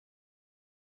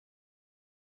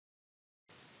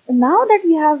Now that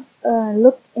we have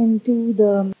looked into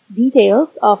the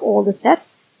details of all the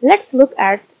steps, let's look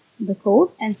at the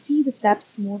code and see the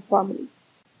steps more formally.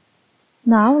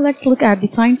 Now let's look at the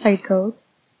client-side code.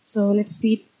 So let's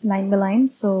see it line by line.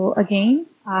 So again,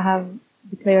 I have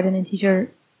declared an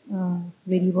integer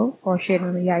variable for shared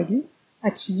memory ID,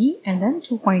 a key, and then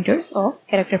 2 pointers of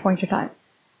character pointer type.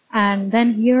 And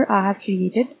then here I have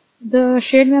created the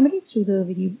shared memory through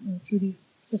the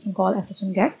system call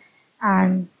shmget.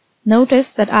 And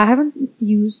notice that I haven't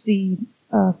used the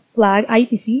flag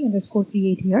IPC underscore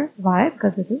create here. Why?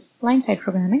 Because this is client-side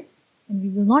programming, and we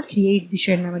will not create the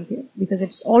shared memory here because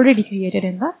it's already created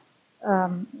in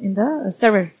the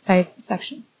server side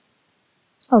section.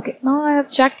 Okay, now I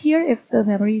have checked here if the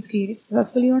memory is created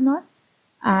successfully or not,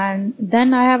 and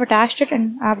then I have attached it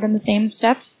and I have done the same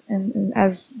steps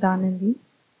as done in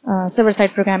the server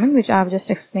side programming, which I have just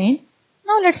explained.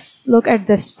 Now let's look at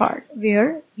this part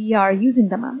where we are using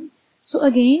the memory. So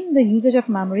again, the usage of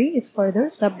memory is further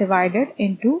subdivided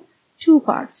into 2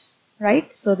 parts,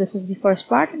 right? So this is the first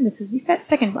part and this is the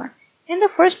second part. In the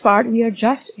first part, we are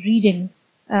just reading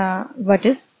what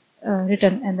is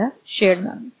written in the shared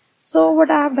memory. So what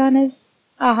I have done is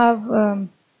I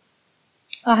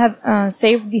have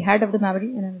saved the head of the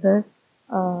memory in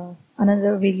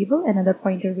another variable, another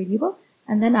pointer variable,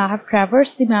 and then I have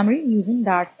traversed the memory using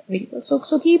that variable.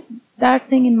 So keep that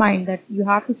thing in mind, that you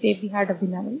have to save the head of the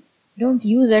memory. Don't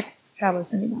use it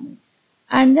traversing the memory.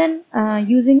 And then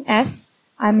using S,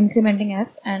 I'm incrementing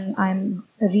S and I'm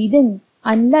reading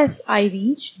unless I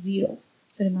reach 0.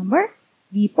 So remember,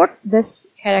 we put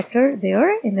this character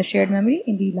there in the shared memory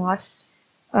in the last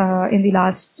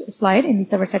slide in the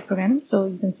server-side programming. So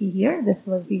you can see here, this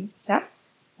was the step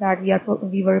that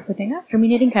we were putting a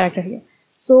terminating character here.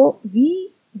 So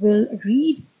we will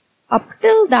read up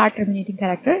till that terminating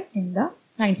character in the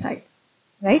client side,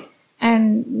 right?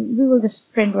 And we will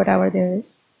just print whatever there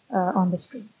is on the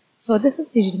screen. So this is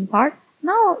the reading part.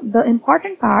 Now the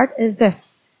important part is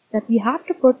this, that we have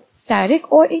to put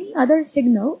static or any other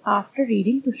signal after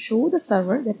reading to show the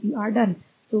server that we are done.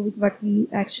 So what we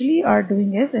actually are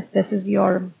doing is, if this is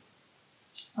your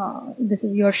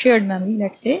shared memory,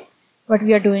 let's say, what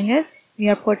we are doing is we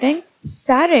are putting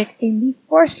static in the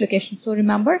first location. So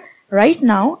remember, right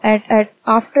now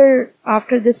after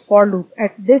this for loop,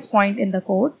 at this point in the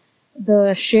code,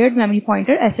 the shared memory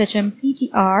pointer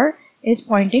shmptr is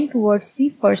pointing towards the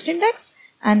first index,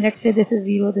 and let's say this is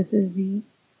 0, this is Z.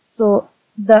 So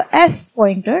the S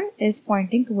pointer is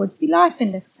pointing towards the last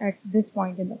index at this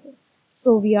point in the code.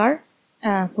 So we are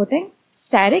putting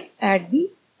static at the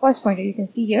first pointer. You can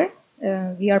see here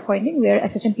we are pointing where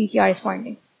shmptr is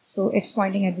pointing. So it's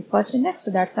pointing at the first index.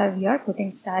 So that's why we are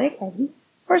putting static at the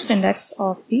first index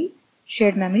of the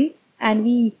shared memory. And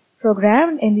we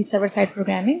programmed in the server-side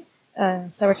programming,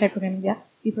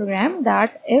 we programmed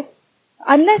that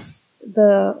unless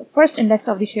the first index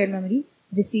of the shared memory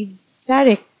receives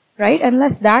static, right?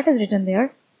 Unless that is written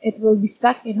there, it will be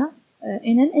stuck in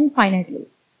an infinite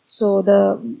loop. So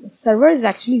the server is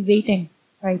actually waiting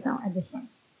right now at this point.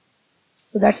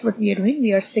 So that's what we are doing.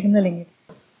 We are signaling it.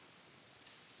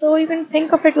 So you can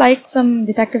think of it like some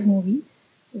detective movie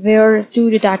where 2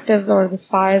 detectives or the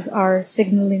spies are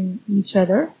signaling each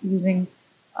other using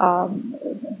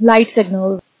light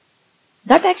signals.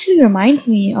 That actually reminds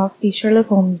me of the Sherlock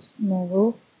Holmes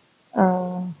novel,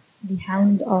 The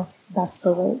Hound of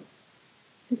Baskervilles.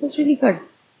 It was really good.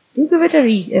 Do give it a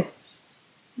read if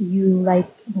you like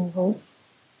novels,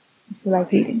 if you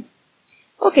like reading.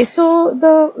 Okay, so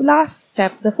the last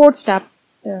step, the fourth step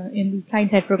in the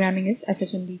client-side programming is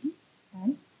shmdt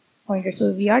and pointer.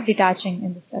 So we are detaching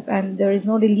in this step, and there is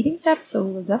no deleting step, so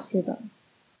we will just return.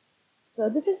 So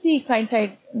this is the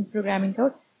client-side programming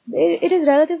code. It is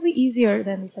relatively easier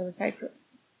than the server-side programming.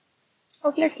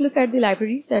 Okay, let's look at the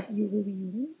libraries that you will be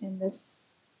using in this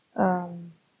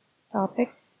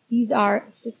topic. These are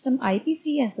system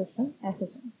IPC and system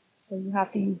SHM. So you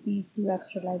have to use these 2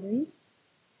 extra libraries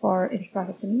for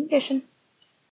inter-process communication.